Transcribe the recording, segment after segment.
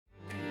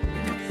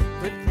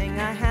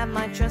have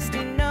my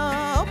trusty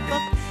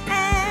notebook,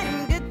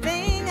 and good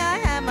thing I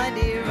have my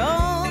dear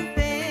old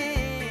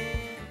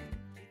pen.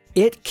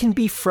 It can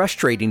be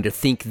frustrating to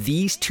think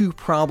these two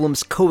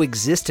problems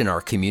coexist in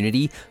our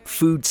community: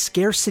 food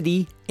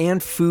scarcity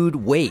and food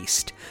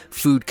waste.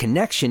 Food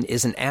Connection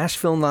is an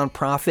Asheville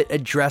nonprofit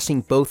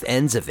addressing both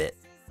ends of it.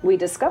 We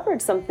discovered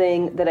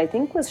something that I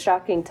think was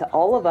shocking to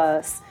all of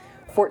us.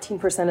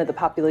 14% of the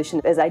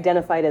population is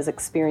identified as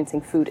experiencing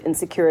food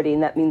insecurity,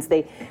 and that means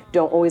they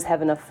don't always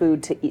have enough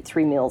food to eat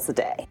 3 meals a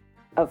day.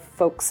 Of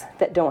folks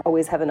that don't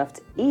always have enough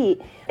to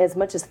eat, as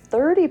much as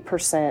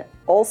 30%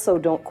 also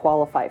don't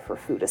qualify for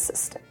food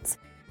assistance.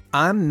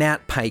 I'm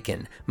Matt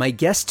Piken. My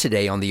guests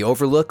today on The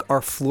Overlook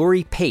are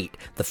Flori, Pate,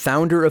 the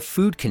founder of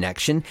Food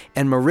Connection,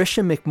 and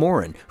Marisha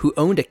MacMorran, who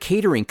owned a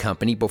catering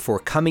company before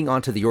coming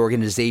onto the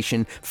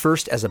organization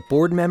first as a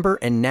board member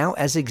and now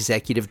as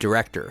executive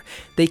director.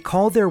 They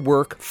call their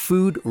work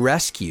Food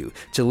Rescue,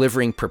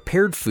 delivering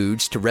prepared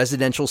foods to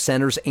residential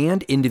centers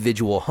and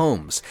individual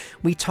homes.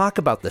 We talk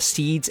about the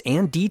seeds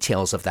and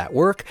details of that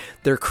work,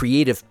 their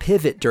creative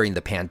pivot during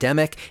the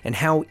pandemic, and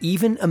how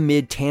even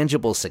amid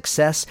tangible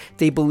success,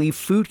 they believe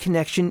Food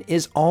Connection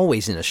is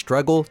always in a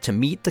struggle to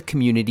meet the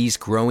community's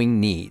growing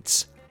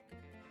needs.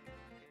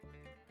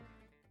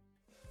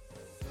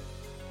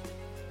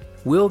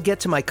 We'll get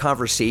to my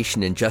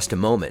conversation in just a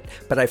moment,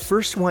 but I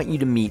first want you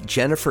to meet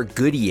Jennifer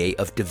Goodyear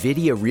of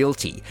Davidia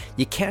Realty.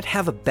 You can't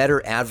have a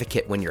better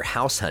advocate when you're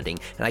house hunting,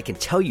 and I can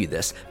tell you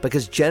this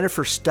because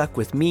Jennifer stuck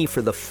with me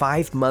for the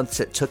 5 months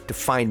it took to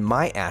find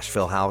my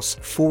Asheville house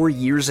 4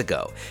 years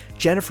ago.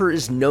 Jennifer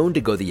is known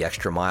to go the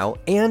extra mile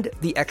and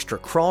the extra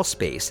crawl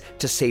space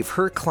to save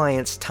her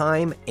clients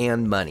time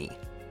and money.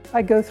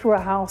 I go through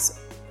a house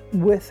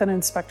with an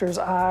inspector's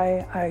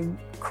eye. I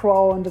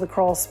crawl into the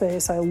crawl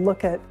space. I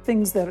look at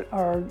things that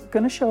are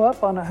going to show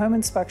up on a home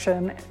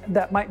inspection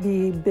that might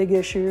be big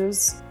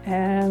issues,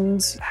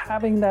 and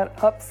having that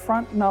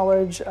upfront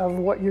knowledge of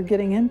what you're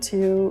getting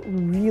into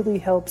really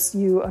helps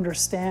you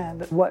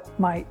understand what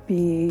might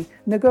be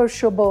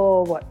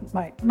negotiable, what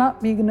might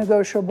not be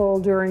negotiable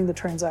during the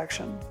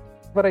transaction.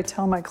 What I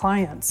tell my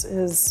clients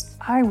is,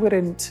 I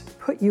wouldn't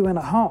put you in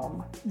a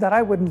home that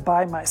I wouldn't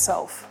buy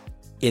myself.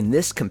 In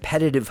this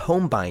competitive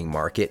home buying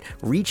market,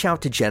 reach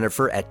out to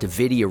Jennifer at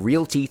Davidia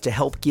Realty to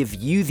help give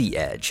you the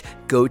edge.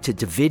 Go to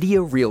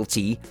Davidia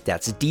Realty,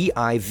 that's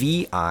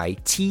DIVITIA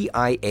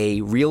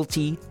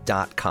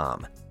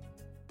Realty.com.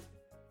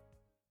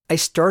 I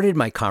started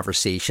my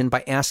conversation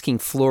by asking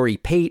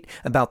Flori Pate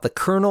about the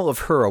kernel of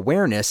her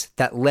awareness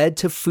that led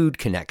to Food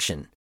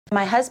Connection.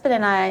 My husband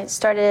and I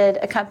started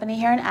a company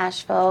here in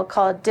Asheville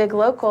called Dig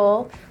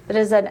Local that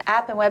is an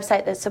app and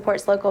website that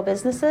supports local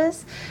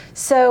businesses.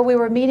 So we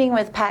were meeting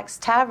with Pax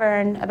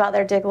Tavern about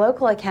their Dig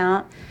Local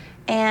account,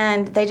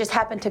 and they just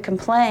happened to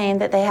complain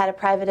that they had a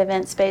private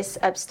event space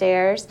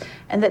upstairs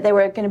and that they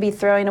were going to be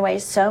throwing away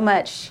so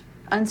much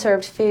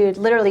unserved food,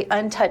 literally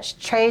untouched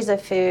trays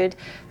of food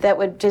that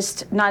would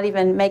just not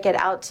even make it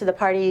out to the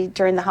party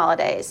during the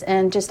holidays,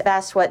 and just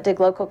asked what Dig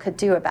Local could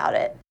do about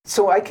it.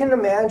 So I can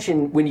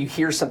imagine when you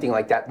hear something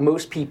like that,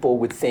 most people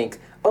would think,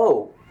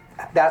 oh,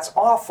 that's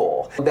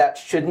awful. That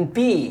shouldn't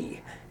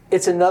be.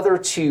 It's another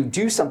to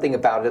do something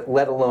about it,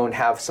 let alone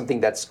have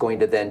something that's going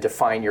to then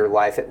define your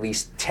life at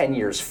least 10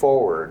 years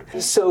forward.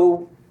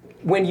 So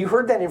when you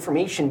heard that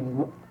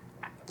information,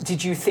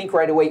 did you think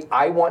right away,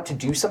 I want to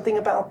do something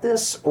about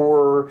this?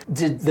 Or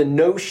did the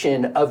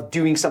notion of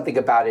doing something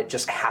about it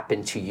just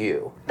happen to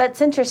you?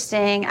 That's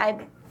interesting.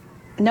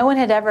 No one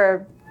had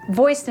ever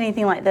voiced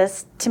anything like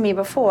this to me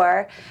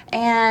before,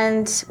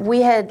 and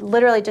we had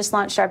literally just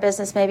launched our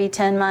business maybe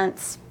 10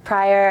 months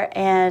prior,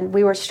 and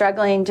we were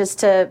struggling just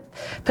to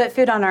put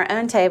food on our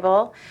own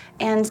table.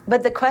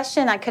 But the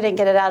question, I couldn't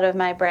get it out of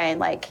my brain,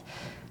 like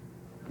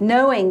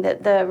knowing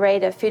that the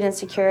rate of food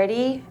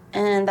insecurity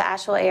in the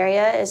Asheville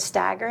area is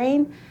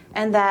staggering,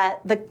 and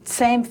that the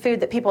same food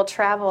that people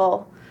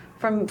travel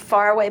from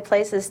faraway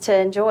places to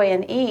enjoy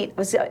and eat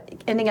was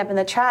ending up in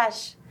the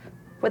trash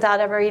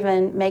without ever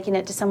even making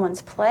it to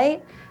someone's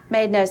plate,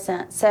 made no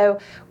sense. So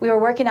we were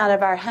working out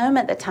of our home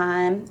at the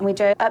time, and we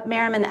drove up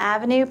Merriman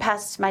Avenue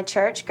past my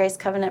church, Grace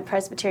Covenant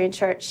Presbyterian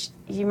Church.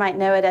 You might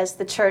know it as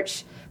the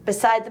church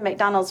beside the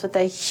McDonald's with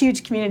a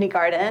huge community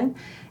garden.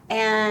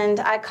 And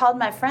I called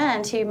my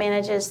friend who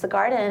manages the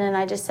garden, and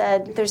I just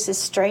said, there's this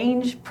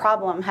strange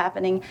problem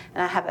happening,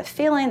 and I have a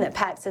feeling that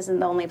Pax isn't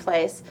the only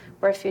place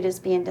where food is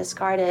being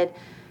discarded.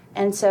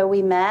 And so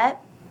we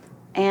met,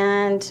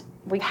 and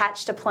we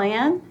hatched a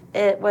plan.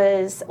 It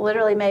was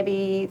literally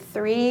maybe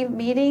 3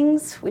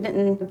 meetings. We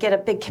didn't get a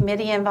big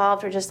committee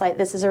involved. We're just like,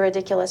 this is a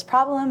ridiculous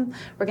problem.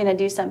 We're going to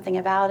do something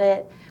about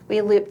it. We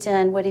looped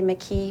in Woody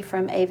McKee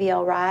from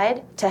AVL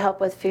Ride to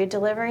help with food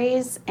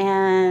deliveries.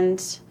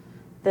 And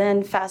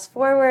then fast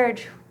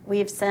forward,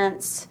 we've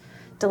since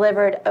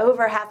delivered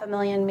over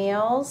 500,000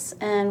 meals,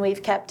 and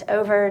we've kept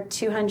over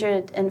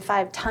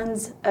 205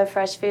 tons of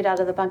fresh food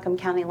out of the Buncombe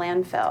County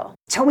landfill.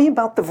 Tell me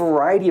about the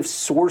variety of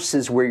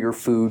sources where your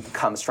food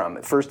comes from.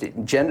 At first, the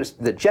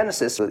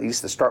genesis, or at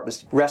least the start,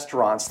 was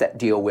restaurants that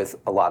deal with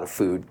a lot of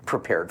food,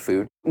 prepared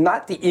food.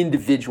 Not the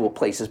individual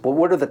places, but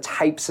what are the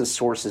types of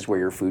sources where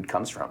your food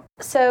comes from?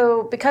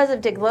 So because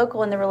of Dig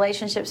Local and the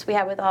relationships we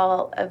have with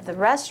all of the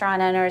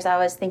restaurant owners, I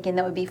was thinking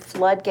that would be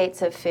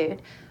floodgates of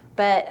food.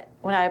 But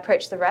when I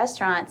approached the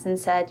restaurants and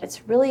said,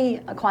 it's really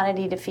a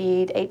quantity to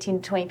feed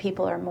 18 to 20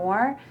 people or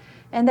more,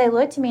 and they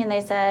looked at me and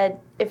they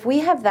said, if we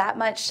have that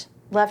much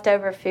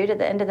leftover food at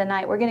the end of the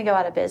night, we're going to go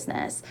out of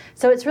business.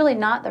 So it's really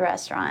not the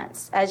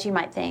restaurants, as you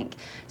might think.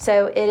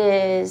 So it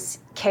is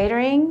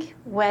catering,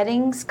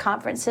 weddings,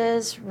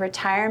 conferences,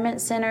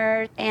 retirement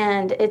centers,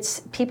 and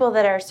it's people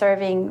that are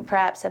serving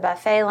perhaps a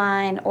buffet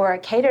line or a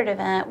catered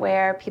event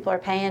where people are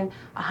paying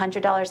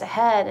 $100 a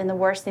head, and the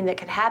worst thing that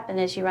could happen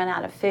is you run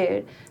out of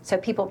food. So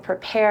people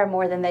prepare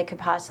more than they could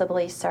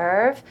possibly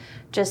serve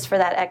just for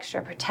that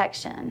extra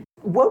protection.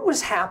 What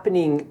was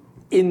happening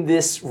in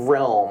this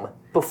realm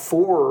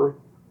before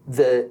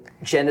the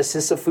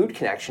genesis of Food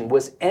Connection?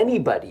 Was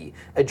anybody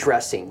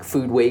addressing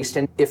food waste?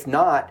 And if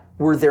not,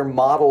 were there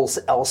models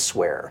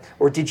elsewhere?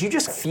 Or did you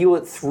just feel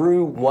it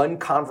through one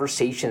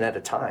conversation at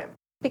a time?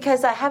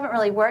 Because I haven't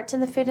really worked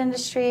in the food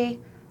industry,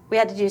 we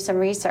had to do some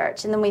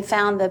research. And then we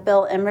found the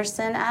Bill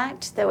Emerson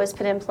Act that was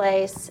put in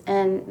place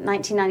in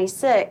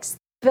 1996.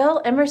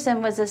 Bill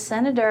Emerson was a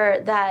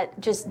senator that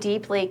just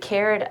deeply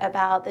cared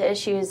about the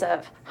issues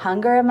of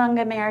hunger among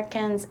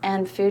Americans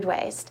and food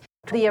waste.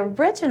 The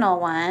original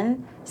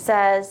one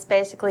says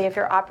basically if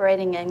you're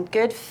operating in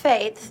good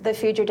faith, the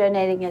food you're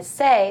donating is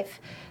safe,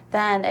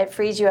 then it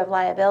frees you of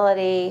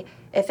liability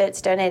if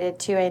it's donated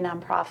to a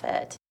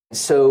nonprofit.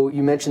 So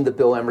you mentioned the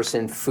Bill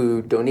Emerson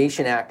Food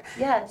Donation Act.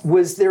 Yes.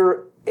 Was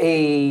there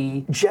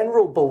a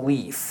general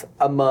belief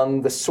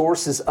among the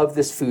sources of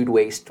this food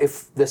waste,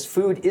 if this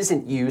food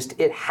isn't used,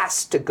 it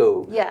has to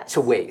go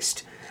to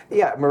waste?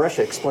 Yeah,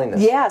 Marisha, explain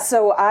this. Yeah,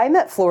 so I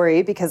met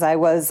Flori because I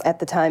was, at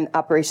the time,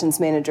 operations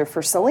manager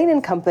for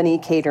Celine & Company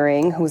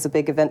Catering, who was a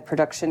big event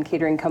production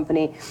catering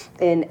company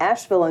in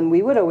Asheville, and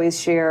we would always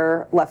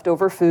share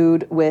leftover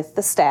food with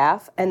the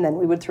staff, and then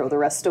we would throw the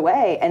rest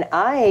away. And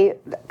I,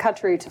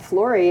 contrary to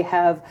Flori,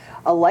 have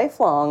a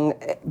lifelong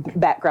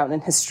background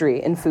in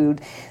history in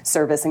food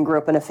service and grew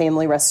up in a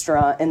family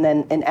restaurant, and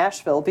then in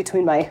Asheville,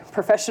 between my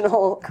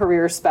professional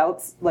career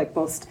spouts, like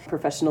most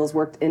professionals,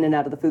 worked in and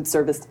out of the food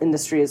service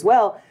industry as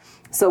well.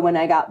 So when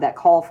I got that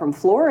call from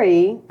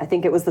Flori, I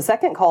think it was the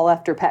second call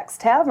after Peck's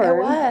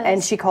Tavern,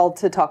 and she called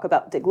to talk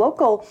about Dig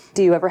Local.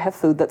 Do you ever have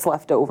food that's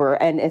left over?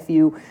 And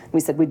we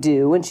said we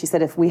do, and she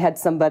said if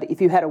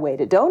you had a way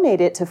to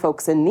donate it to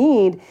folks in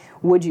need,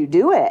 would you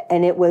do it?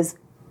 And it was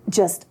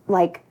just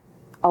like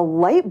a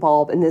light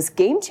bulb and this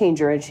game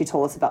changer. And she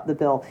told us about the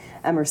Bill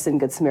Emerson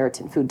Good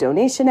Samaritan Food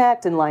Donation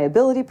Act and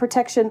liability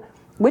protection,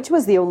 which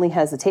was the only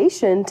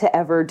hesitation to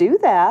ever do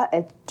that.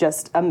 It's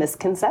just a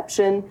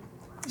misconception.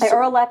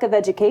 Or a lack of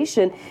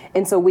education.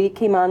 And so we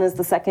came on as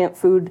the second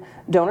food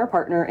donor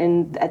partner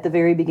at the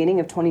very beginning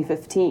of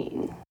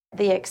 2015.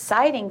 The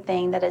exciting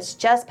thing that has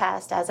just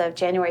passed as of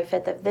January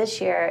 5th of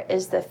this year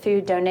is the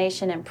Food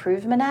Donation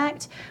Improvement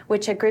Act,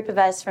 which a group of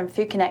us from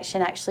Food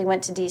Connection actually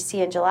went to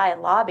D.C. in July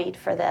and lobbied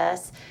for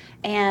this.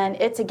 And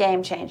it's a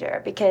game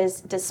changer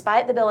because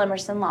despite the Bill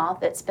Emerson law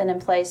that's been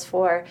in place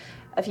for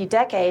a few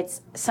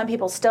decades, some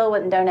people still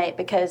wouldn't donate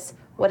because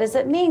what does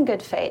it mean,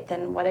 good faith?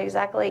 And what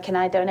exactly can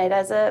I donate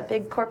as a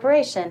big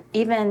corporation?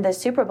 Even the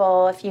Super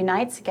Bowl a few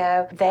nights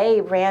ago,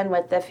 they ran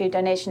with the Food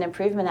Donation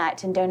Improvement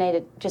Act and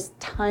donated just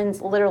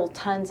tons, literal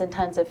tons and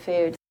tons of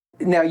food.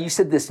 Now, you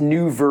said this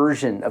new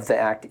version of the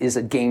act is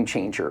a game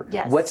changer.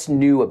 Yes. What's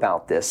new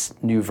about this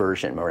new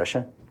version,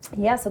 Marisha?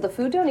 Yeah, so the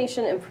Food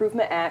Donation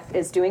Improvement Act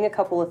is doing a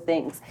couple of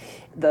things.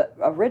 The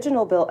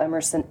original Bill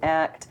Emerson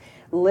Act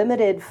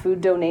limited food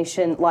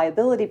donation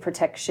liability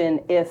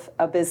protection if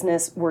a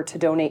business were to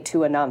donate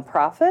to a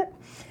nonprofit.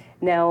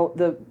 Now,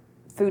 the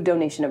Food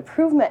Donation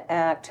Improvement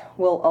Act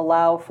will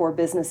allow for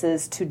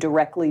businesses to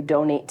directly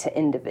donate to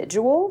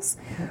individuals,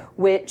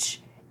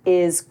 which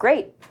is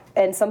great.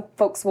 And some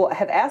folks will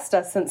have asked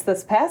us since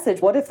this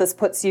passage, what if this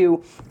puts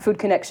you, Food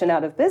Connection,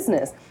 out of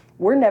business?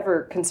 We're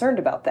never concerned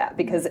about that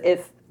because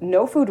if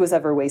no food was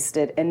ever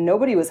wasted and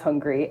nobody was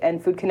hungry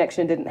and Food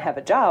Connection didn't have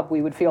a job,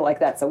 we would feel like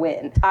that's a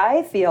win.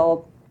 I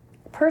feel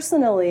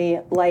personally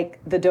like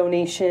the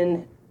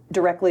donation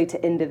directly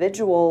to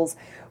individuals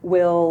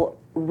will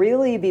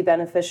really be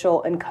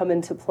beneficial and come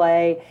into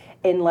play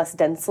in less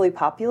densely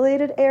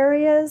populated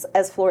areas.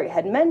 As Flori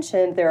had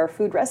mentioned, there are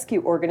food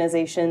rescue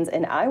organizations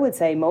in, I would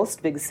say,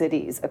 most big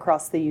cities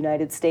across the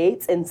United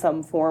States in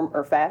some form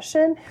or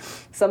fashion.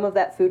 Some of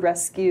that food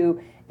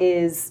rescue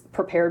is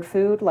prepared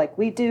food like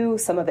we do.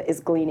 Some of it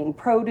is gleaning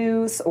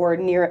produce or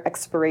near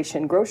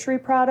expiration grocery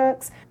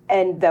products.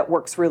 And that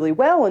works really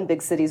well in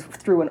big cities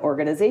through an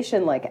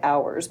organization like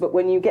ours. But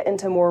when you get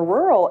into more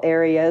rural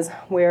areas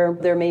where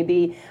there may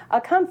be a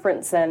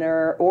conference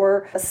center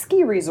or a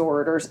ski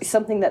resort or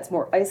something that's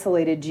more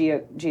isolated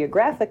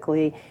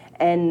geographically,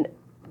 and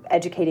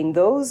educating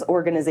those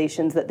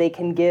organizations that they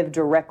can give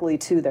directly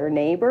to their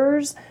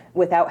neighbors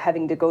without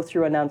having to go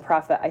through a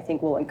nonprofit, I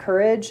think will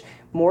encourage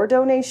more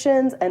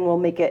donations and will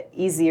make it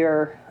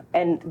easier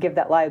and give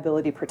that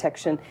liability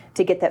protection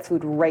to get that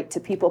food right to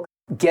people.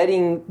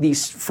 Getting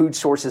these food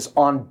sources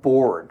on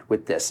board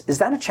with this, is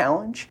that a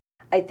challenge?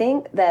 I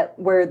think that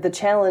where the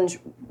challenge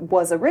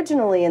was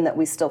originally and that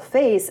we still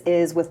face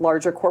is with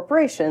larger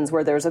corporations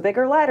where there's a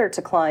bigger ladder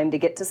to climb to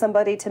get to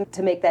somebody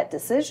to make that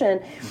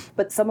decision.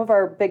 But some of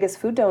our biggest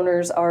food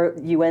donors are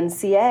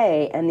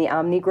UNCA and the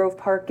Omni Grove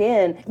Park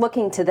Inn,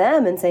 looking to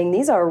them and saying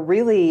these are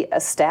really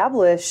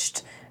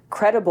established,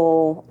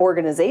 credible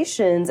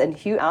organizations, and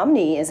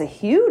Omni is a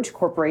huge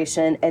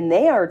corporation and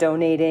they are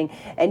donating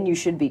and you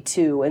should be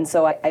too. And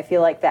so I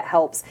feel like that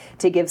helps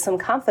to give some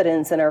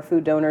confidence in our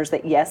food donors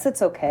that yes,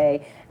 it's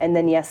okay, and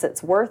then yes,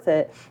 it's worth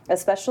it,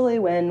 especially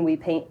when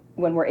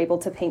we're able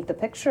to paint the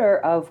picture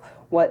of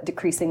what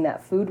decreasing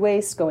that food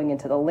waste going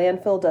into the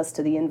landfill does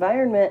to the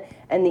environment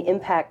and the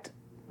impact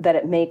that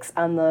it makes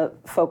on the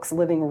folks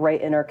living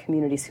right in our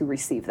communities who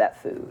receive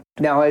that food.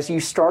 Now, as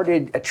you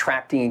started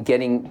attracting and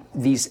getting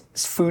these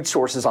food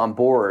sources on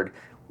board,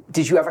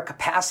 did you have a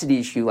capacity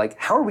issue? Like,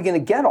 how are we going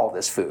to get all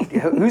this food?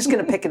 Who's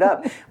going to pick it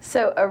up?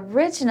 So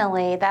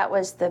originally, that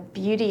was the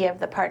beauty of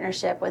the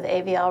partnership with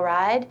AVL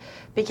Ride,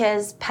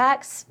 because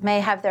PACs may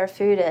have their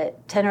food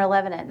at 10 or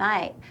 11 at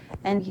night,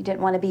 and you didn't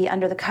want to be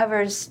under the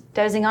covers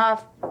dozing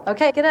off.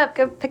 Okay, get up,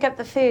 go pick up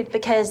the food.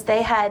 Because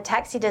they had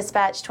taxi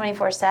dispatch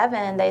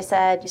 24/7, they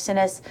said, you send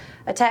us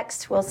a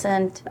text, we'll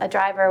send a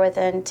driver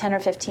within 10 or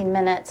 15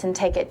 minutes and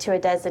take it to a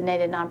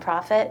designated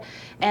nonprofit.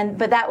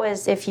 But that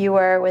was if you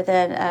were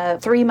within a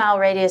 3-mile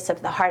radius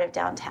of the heart of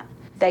downtown.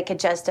 They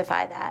could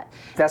justify that.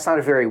 That's not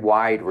a very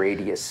wide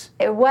radius.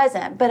 It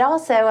wasn't, but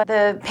also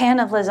the pan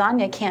of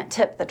lasagna can't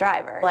tip the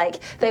driver. Like,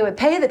 they would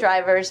pay the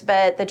drivers,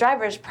 but the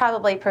drivers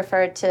probably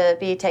preferred to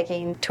be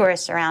taking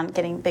tourists around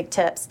getting big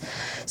tips.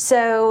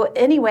 So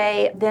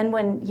anyway, then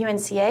when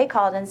UNCA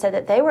called and said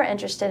that they were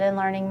interested in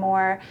learning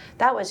more,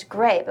 that was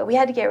great, but we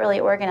had to get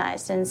really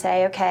organized and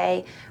say,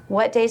 okay,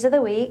 what days of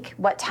the week,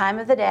 what time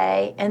of the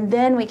day, and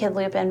then we could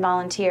loop in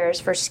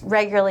volunteers for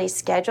regularly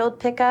scheduled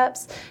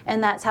pickups,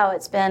 and that's how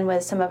it's been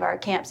with some of our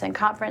camps and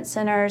conference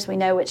centers. We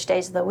know which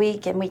days of the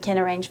week, and we can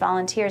arrange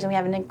volunteers, and we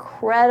have an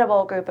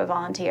incredible group of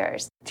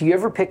volunteers. Do you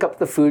ever pick up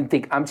the food and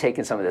think, I'm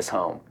taking some of this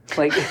home?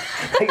 Like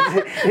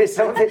is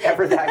some of it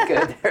ever that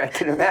good? I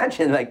can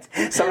imagine, like,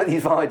 some of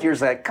these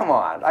volunteers are like, come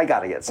on, I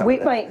got to get some of it.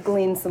 We might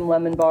glean some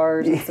lemon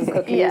bars and some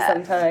cookies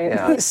sometimes.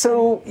 Yeah.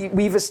 So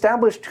we've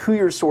established who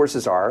your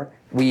sources are.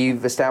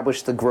 We've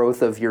established the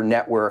growth of your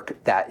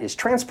network that is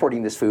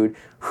transporting this food.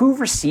 Who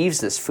receives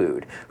this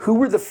food? Who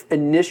were the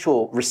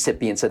initial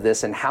recipients of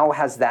this, and how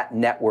has that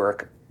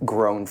network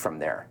grown from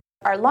there?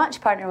 Our launch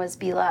partner was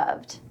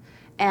Beloved,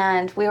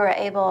 and we were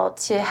able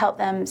to help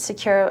them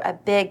secure a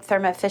big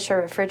Thermo Fisher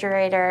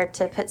refrigerator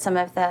to put some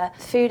of the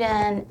food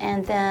in,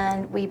 and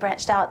then we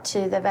branched out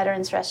to the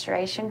Veterans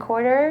Restoration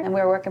Quarter, and we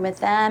were working with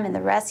them and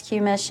the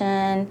Rescue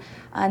Mission,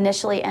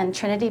 initially in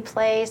Trinity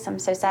Place. I'm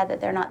so sad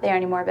that they're not there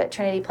anymore, but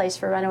Trinity Place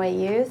for Runaway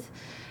Youth.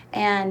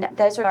 And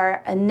those are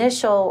our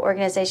initial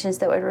organizations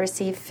that would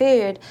receive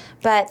food.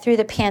 But through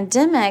the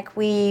pandemic,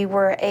 we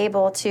were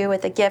able to,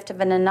 with the gift of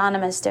an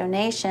anonymous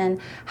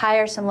donation,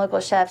 hire some local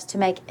chefs to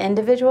make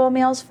individual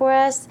meals for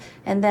us.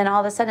 And then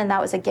all of a sudden,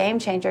 that was a game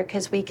changer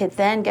because we could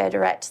then go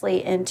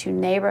directly into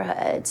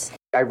neighborhoods.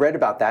 I read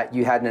about that.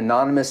 You had an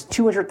anonymous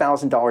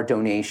 $200,000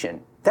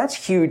 donation. That's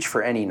huge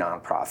for any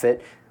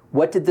nonprofit.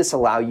 What did this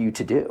allow you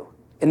to do?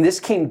 And this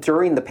came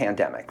during the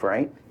pandemic,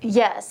 right?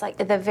 Yes,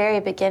 like at the very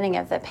beginning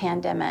of the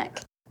pandemic.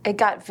 It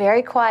got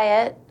very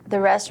quiet. The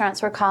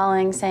restaurants were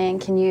calling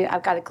saying,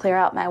 I've got to clear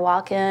out my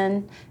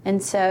walk-in.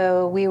 And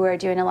so we were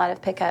doing a lot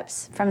of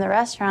pickups from the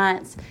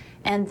restaurants.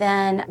 And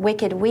then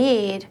Wicked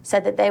Weed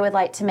said that they would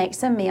like to make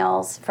some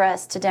meals for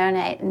us to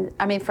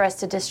for us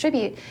to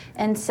distribute.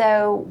 And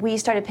so we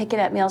started picking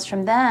up meals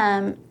from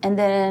them, and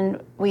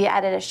then we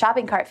added a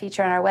shopping cart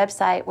feature on our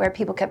website where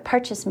people could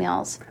purchase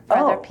meals for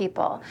other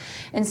people.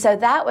 And so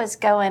that was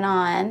going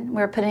on. We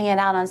were putting it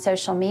out on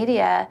social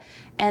media,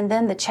 and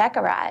then the check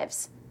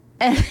arrives.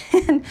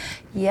 And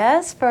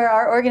yes, for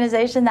our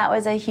organization, that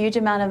was a huge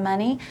amount of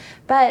money.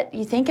 But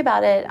you think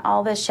about it,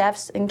 all the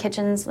chefs and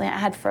kitchens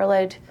had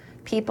furloughed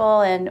people,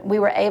 and we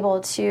were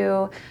able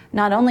to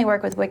not only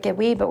work with Wicked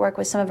Weed, but work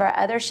with some of our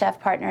other chef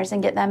partners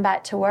and get them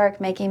back to work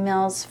making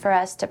meals for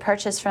us to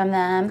purchase from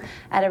them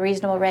at a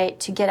reasonable rate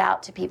to get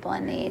out to people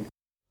in need.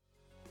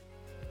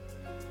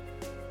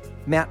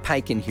 Matt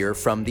Peiken here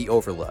from The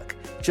Overlook.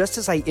 Just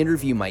as I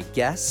interview my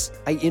guests,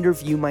 I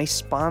interview my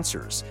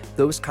sponsors.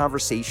 Those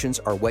conversations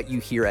are what you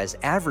hear as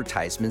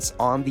advertisements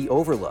on The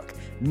Overlook.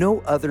 No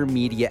other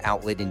media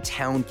outlet in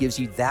town gives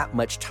you that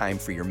much time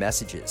for your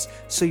messages,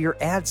 so your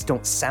ads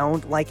don't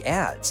sound like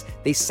ads.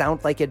 They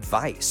sound like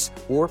advice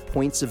or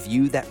points of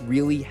view that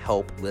really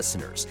help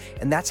listeners.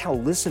 And that's how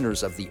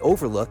listeners of The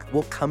Overlook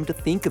will come to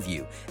think of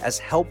you, as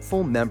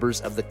helpful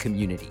members of the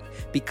community.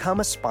 Become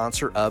a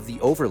sponsor of The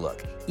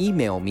Overlook.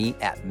 Email me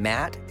at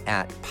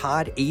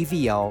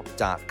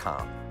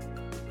matt@podavl.com.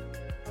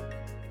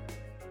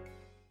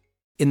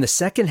 In the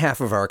second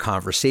half of our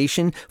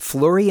conversation,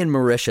 Flori and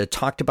Marisha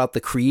talked about the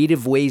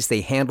creative ways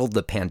they handled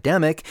the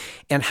pandemic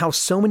and how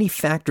so many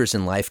factors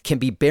in life can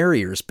be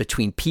barriers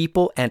between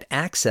people and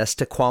access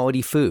to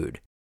quality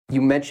food.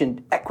 You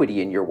mentioned equity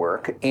in your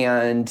work,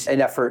 and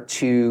an effort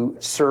to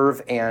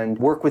serve and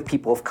work with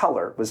people of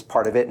color was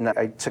part of it, and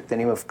I took the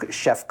name of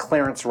Chef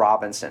Clarence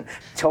Robinson.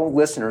 Tell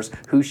listeners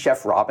who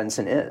Chef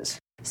Robinson is.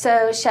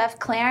 So Chef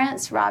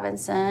Clarence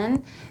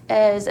Robinson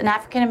is an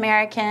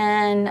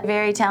African-American,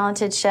 very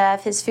talented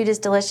chef. His food is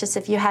delicious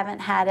if you haven't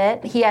had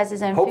it. He has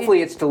his own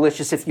Hopefully it's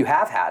delicious if you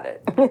have had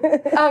it.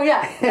 Oh,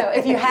 yeah. No,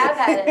 if you have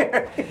had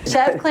it.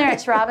 Chef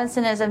Clarence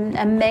Robinson is an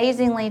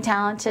amazingly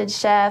talented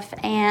chef,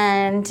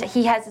 and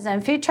he has his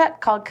own food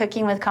truck called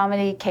Cooking with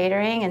Comedy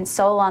Catering and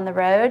Soul on the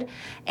Road.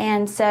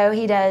 And so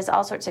he does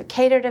all sorts of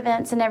catered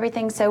events and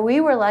everything. So we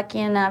were lucky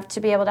enough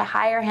to be able to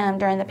hire him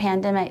during the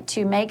pandemic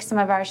to make some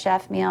of our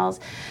chef meals.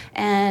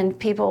 And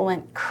people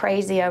went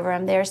crazy over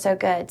them. They're so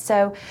good.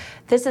 So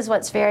this is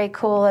what's very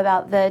cool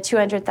about the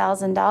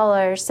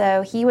 $200,000.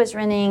 So he was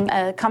renting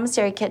a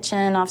commissary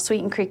kitchen off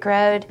Sweeten Creek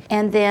Road,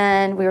 and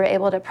then we were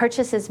able to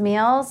purchase his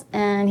meals,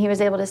 and he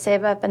was able to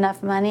save up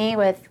enough money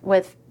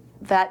with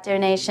that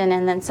donation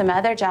and then some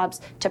other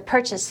jobs to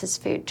purchase his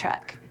food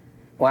truck.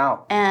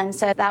 Wow. And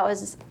so that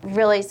was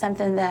really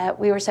something that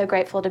we were so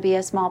grateful to be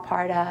a small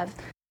part of.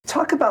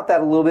 Talk about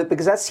that a little bit,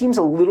 because that seems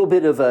a little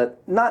bit of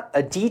not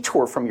a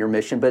detour from your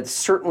mission, but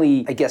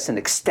certainly, I guess, an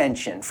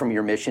extension from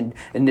your mission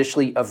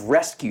initially of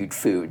rescued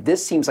food.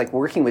 This seems like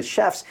working with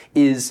chefs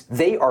is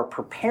they are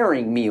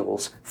preparing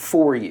meals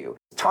for you.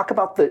 Talk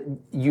about the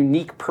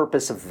unique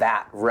purpose of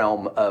that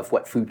realm of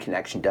what Food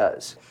Connection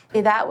does.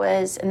 That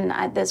was,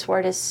 and this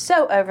word is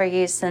so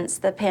overused since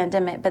the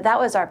pandemic, but that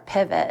was our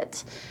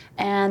pivot.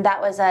 And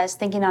that was us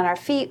thinking on our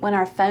feet when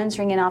our phone's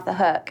ringing off the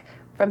hook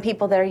from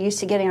people that are used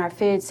to getting our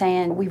food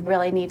saying, we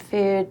really need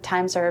food,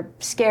 times are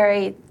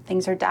scary,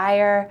 things are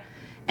dire,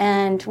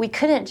 and we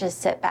couldn't just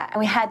sit back. And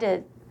we had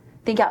to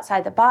think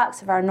outside the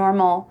box of our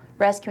normal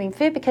rescuing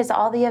food because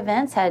all the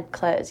events had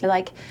closed.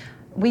 Like,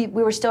 we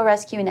were still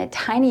rescuing a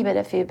tiny bit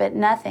of food, but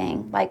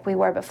nothing like we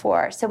were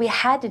before. So we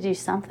had to do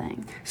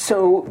something.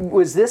 So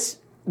was this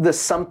the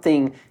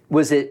something,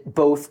 was it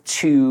both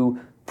to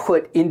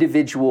put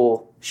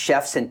individual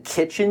chefs and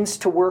kitchens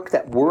to work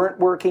that weren't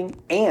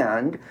working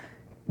and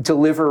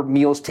deliver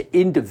meals to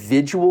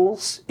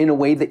individuals in a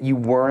way that you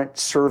weren't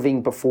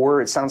serving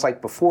before? It sounds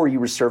like before you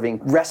were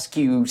serving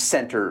rescue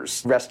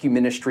centers, rescue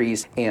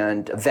ministries,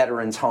 and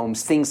veterans'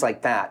 homes, things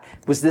like that.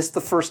 Was this the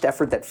first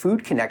effort that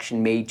Food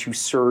Connection made to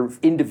serve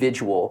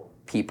individual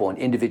people in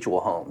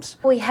individual homes?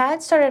 We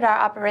had started our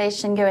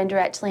operation going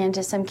directly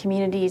into some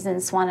communities in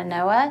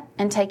Swannanoa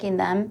and taking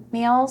them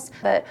meals.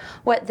 But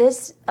what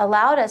this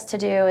allowed us to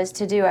do is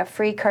to do a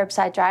free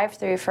curbside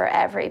drive-through for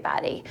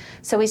everybody.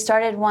 So we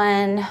started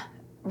one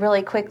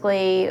really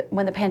quickly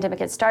when the pandemic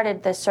had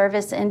started, the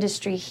Service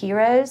Industry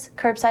Heroes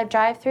curbside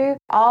drive-through.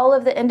 All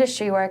of the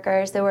industry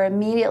workers that were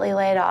immediately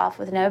laid off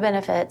with no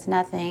benefits,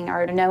 nothing,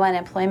 or no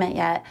unemployment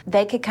yet,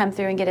 they could come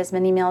through and get as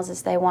many meals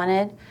as they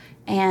wanted.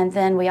 And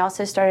then we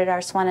also started our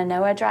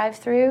Swannanoa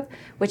drive-through,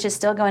 which is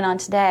still going on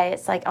today.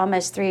 It's like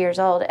almost 3 years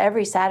old.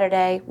 Every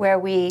Saturday, where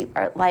we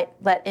are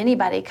let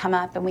anybody come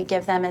up and we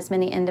give them as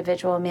many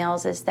individual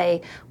meals as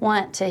they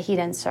want to heat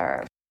and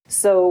serve.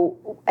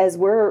 So as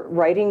we're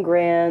writing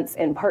grants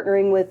and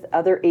partnering with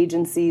other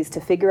agencies to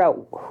figure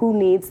out who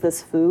needs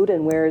this food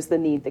and where is the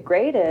need the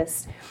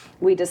greatest,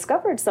 we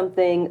discovered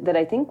something that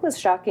I think was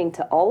shocking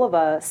to all of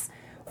us.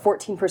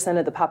 14%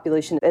 of the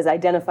population is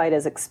identified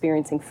as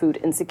experiencing food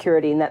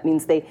insecurity, and that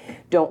means they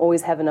don't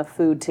always have enough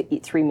food to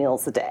eat 3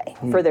 meals a day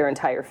for their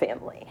entire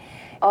family.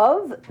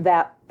 Of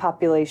that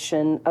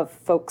population of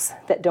folks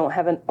that don't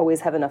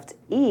always have enough to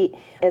eat,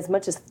 as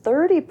much as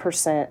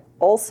 30%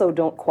 also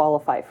don't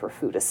qualify for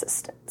food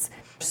assistance.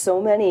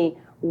 So many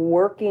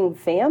working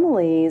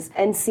families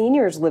and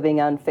seniors living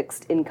on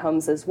fixed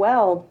incomes as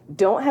well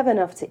don't have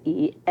enough to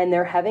eat, and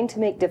they're having to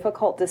make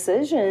difficult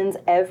decisions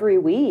every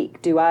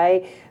week. Do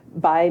I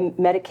buy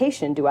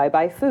medication? Do I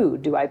buy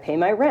food? Do I pay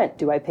my rent?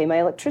 Do I pay my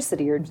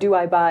electricity? Or do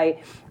I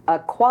buy a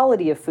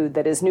quality of food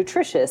that is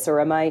nutritious? Or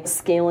am I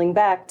scaling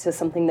back to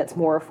something that's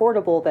more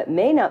affordable that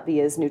may not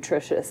be as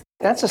nutritious?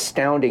 That's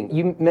astounding.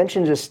 You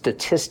mentioned a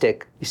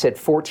statistic. You said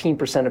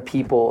 14% of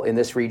people in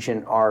this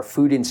region are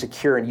food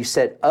insecure, and you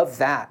said of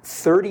that,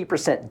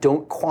 30%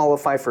 don't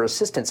qualify for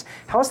assistance.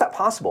 How is that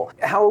possible?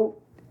 How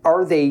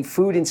are they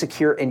food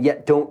insecure and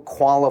yet don't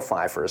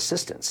qualify for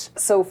assistance?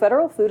 So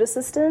federal food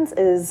assistance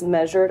is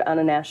measured on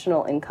a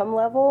national income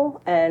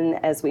level, and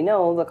as we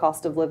know, the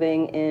cost of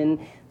living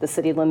in the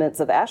city limits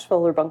of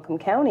Asheville or Buncombe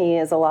County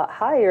is a lot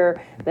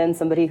higher than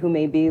somebody who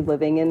may be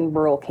living in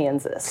rural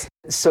Kansas.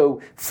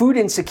 So food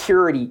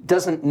insecurity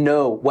doesn't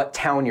know what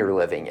town you're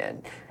living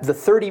in. The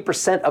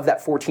 30% of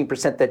that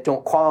 14% that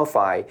don't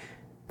qualify,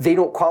 they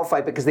don't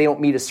qualify because they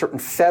don't meet a certain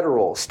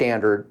federal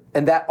standard,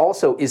 and that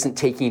also isn't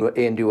taking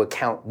into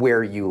account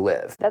where you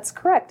live. That's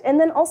correct. And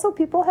then also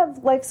people have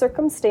life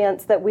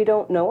circumstance that we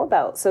don't know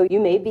about. So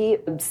you may be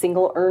a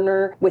single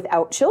earner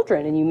without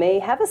children, and you may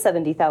have a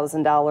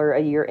 $70,000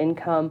 a year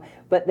income,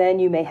 but then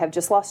you may have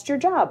just lost your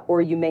job,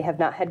 or you may have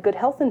not had good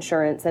health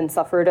insurance and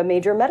suffered a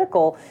major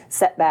medical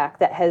setback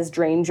that has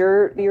drained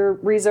your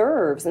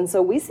reserves. And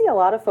so we see a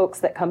lot of folks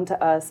that come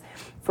to us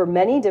for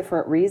many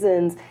different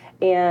reasons.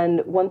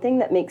 And one thing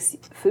that makes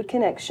Food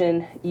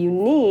Connection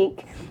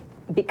unique,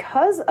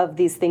 because of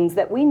these things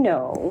that we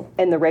know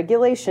and the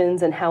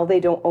regulations and how they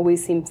don't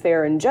always seem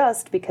fair and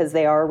just because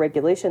they are a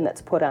regulation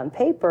that's put on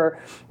paper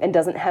and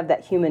doesn't have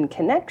that human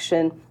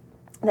connection,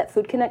 that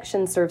Food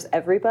Connection serves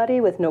everybody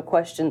with no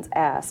questions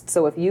asked.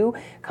 So if you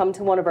come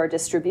to one of our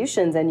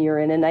distributions and you're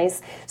in a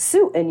nice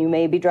suit and you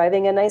may be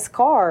driving a nice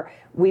car,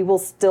 we will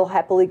still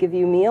happily give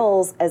you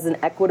meals as an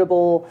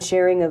equitable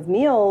sharing of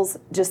meals,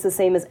 just the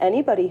same as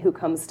anybody who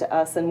comes to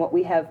us. And what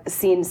we have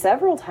seen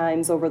several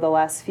times over the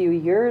last few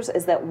years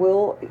is that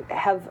we'll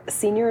have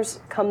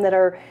seniors come that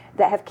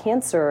have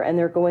cancer and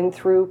they're going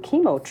through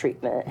chemo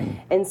treatment.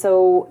 And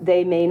so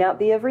they may not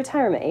be of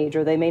retirement age,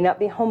 or they may not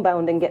be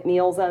homebound and get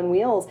Meals on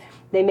Wheels.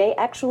 They may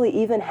actually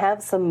even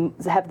have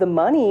the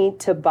money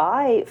to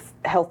buy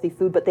healthy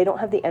food, but they don't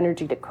have the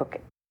energy to cook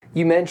it.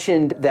 You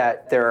mentioned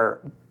that there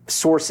are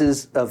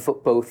sources of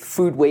both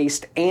food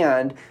waste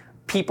and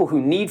people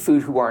who need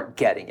food who aren't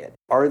getting it.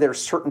 Are there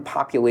certain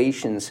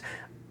populations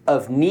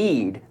of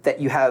need that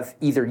you have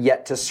either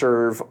yet to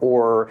serve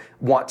or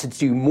want to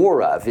do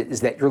more of?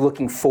 Is that you're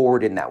looking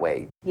forward in that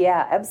way?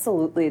 Yeah,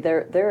 absolutely.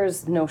 There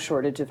is no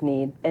shortage of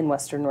need in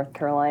Western North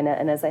Carolina.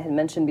 And as I had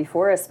mentioned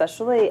before,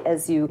 especially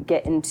as you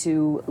get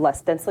into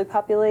less densely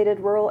populated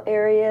rural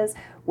areas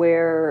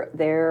where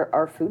there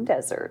are food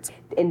deserts.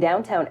 In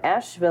downtown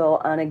Asheville,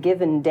 on a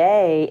given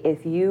day,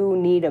 if you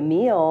need a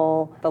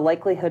meal, the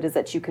likelihood is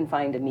that you can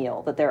find a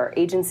meal. That there are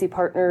agency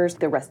partners,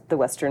 the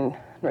Western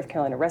North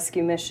Carolina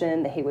Rescue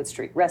Mission, the Haywood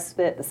Street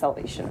Respite, the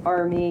Salvation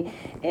Army,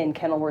 and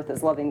Kenilworth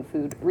is Loving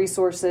Food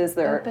Resources.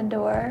 The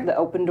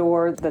Open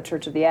Door, the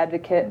Church of the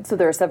Advocate. So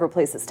there are several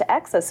places to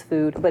access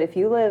food. But if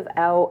you live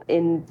out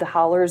in the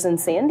hollers and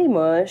Sandy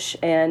Mush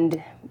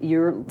and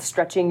you're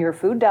stretching your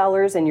food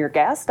dollars and your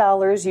gas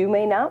dollars, you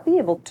may not be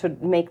able to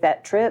make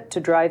that trip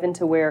to drive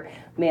into where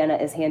Manna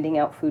is handing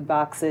out food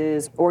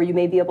boxes, or you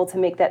may be able to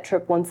make that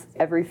trip once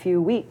every few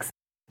weeks.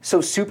 So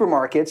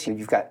supermarkets,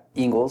 you've got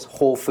Ingles,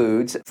 Whole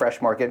Foods,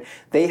 Fresh Market,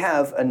 they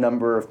have a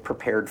number of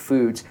prepared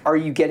foods. Are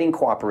you getting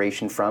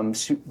cooperation from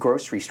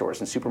grocery stores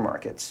and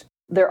supermarkets?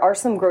 There are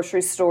some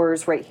grocery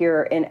stores right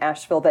here in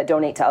Asheville that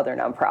donate to other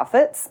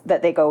nonprofits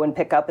that they go and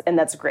pick up, and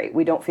that's great.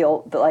 We don't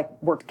feel like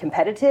we're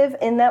competitive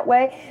in that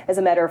way. As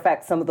a matter of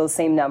fact, some of those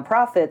same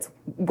nonprofits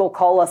will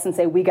call us and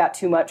say, we got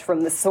too much from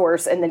this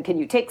source, and then can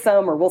you take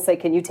some? Or we'll say,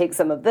 can you take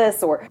some of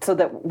this? Or so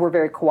that we're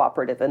very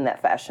cooperative in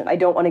that fashion. I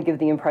don't want to give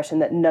the impression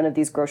that none of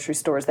these grocery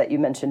stores that you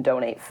mentioned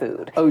donate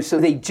food. Oh, so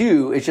they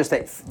do, it's just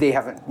that they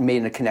haven't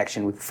made a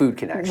connection with Food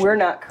Connection. We're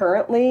not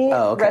currently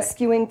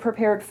rescuing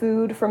prepared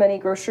food from any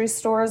grocery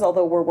stores,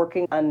 although we're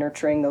working on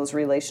nurturing those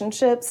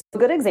relationships. A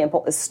good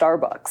example is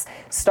Starbucks.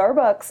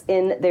 Starbucks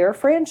in their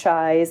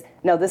franchise,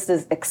 now this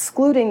is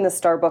excluding the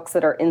Starbucks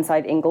that are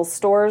inside Ingles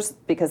stores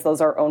because those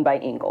are owned by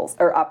Ingles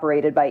or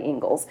operated by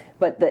Ingles.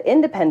 But the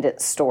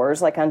independent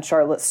stores like on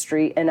Charlotte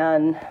Street and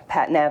on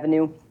Patton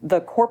Avenue,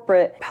 the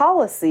corporate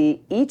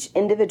policy, each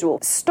individual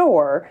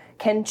store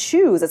can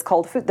choose, it's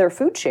called their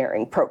food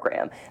sharing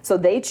program. So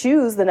they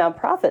choose the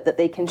nonprofit that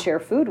they can share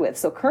food with.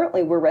 So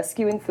currently we're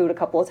rescuing food a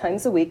couple of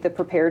times a week, the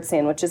prepared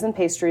sandwiches and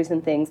pastries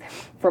and things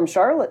from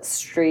Charlotte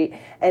Street.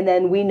 And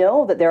then we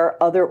know that there are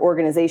other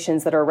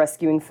organizations that are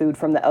rescuing food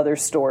from the other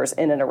stores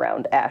in and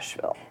around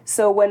Asheville.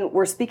 So when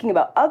we're speaking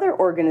about other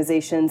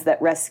organizations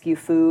that rescue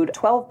food,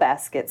 12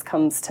 Baskets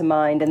comes to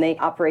mind, and they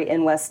operate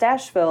in West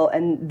Asheville,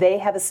 and they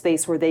have a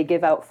space where they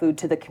give out food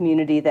to the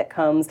community that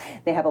comes.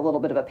 They have a little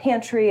bit of a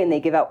pantry, and they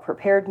give out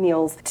prepared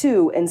meals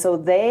too. And so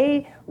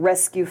they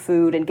rescue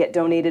food and get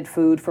donated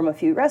food from a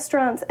few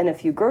restaurants and a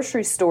few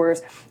grocery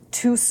stores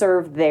to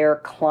serve their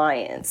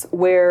clients,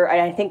 where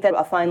I think that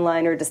a fine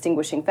line or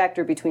distinguishing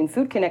factor between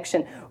Food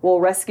Connection will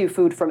rescue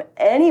food from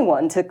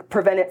anyone to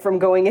prevent it from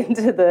going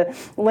into the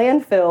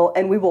landfill,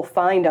 and we will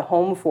find a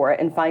home for it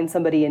and find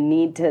somebody in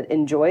need to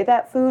enjoy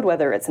that food,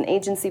 whether it's an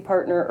agency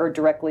partner or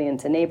directly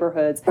into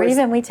neighborhoods. Or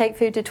even we take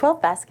food to 12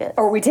 Baskets.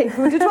 Or we take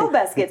food to 12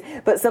 Baskets.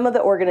 But some of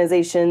the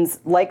organizations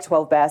like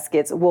 12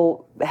 Baskets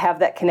will have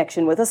that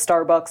connection with a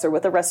Starbucks or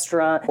with a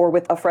restaurant or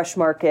with a Fresh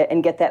Market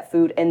and get that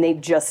food, and they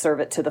just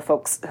serve it to the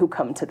folks who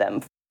come to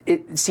them.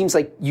 It seems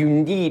like you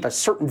need a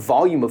certain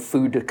volume of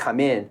food to come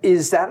in.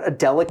 Is that a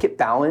delicate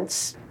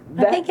balance?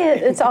 I think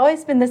it's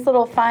always been this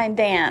little fine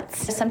dance.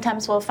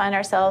 Sometimes we'll find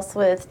ourselves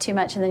with too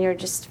much, and then you're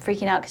just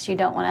freaking out because you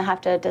don't want to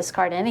have to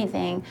discard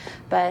anything.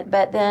 But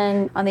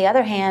then on the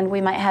other hand,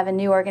 we might have a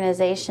new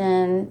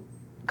organization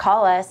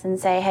call us and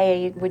say,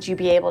 hey, would you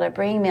be able to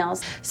bring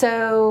meals?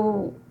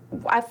 So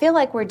I feel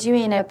like we're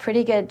doing a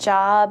pretty good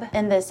job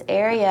in this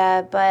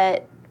area,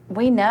 but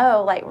we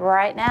know, like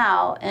right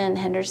now in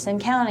Henderson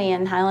County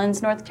and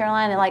Highlands, North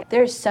Carolina, like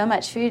there's so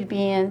much food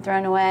being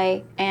thrown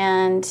away,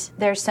 and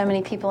there's so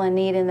many people in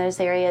need in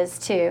those areas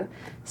too.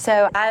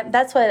 So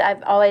that's what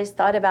I've always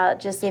thought about,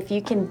 just if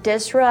you can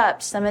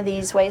disrupt some of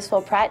these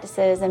wasteful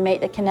practices and make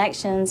the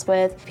connections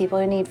with people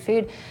who need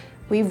food,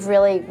 we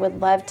really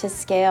would love to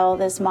scale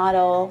this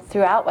model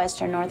throughout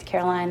Western North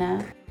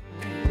Carolina.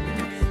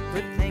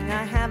 Good thing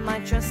I have my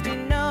trusty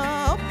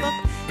notebook,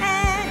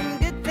 and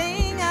good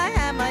thing I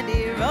have my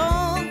dear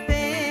old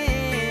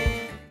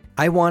pen.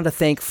 I want to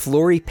thank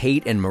Flori,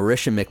 Pate, and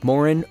Marisha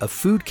MacMorran of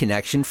Food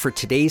Connection for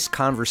today's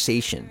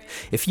conversation.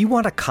 If you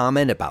want to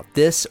comment about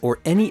this or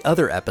any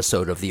other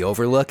episode of The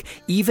Overlook,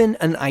 even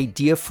an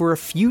idea for a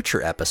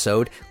future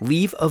episode,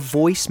 leave a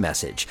voice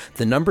message.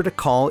 The number to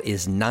call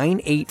is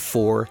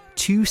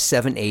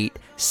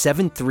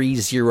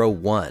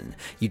 984-278-7301.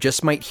 You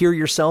just might hear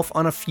yourself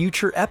on a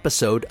future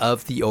episode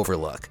of The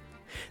Overlook.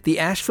 The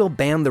Asheville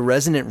band The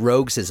Resonant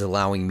Rogues is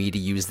allowing me to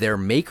use their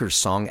Maker's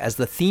Song as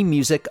the theme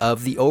music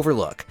of The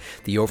Overlook.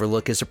 The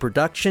Overlook is a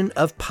production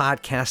of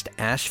Podcast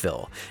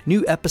Asheville.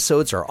 New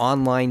episodes are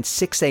online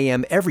 6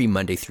 a.m. every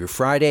Monday through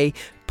Friday.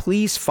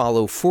 Please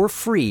follow for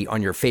free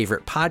on your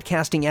favorite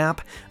podcasting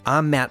app.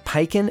 I'm Matt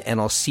Peiken, and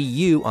I'll see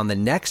you on the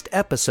next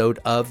episode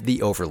of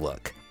The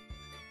Overlook.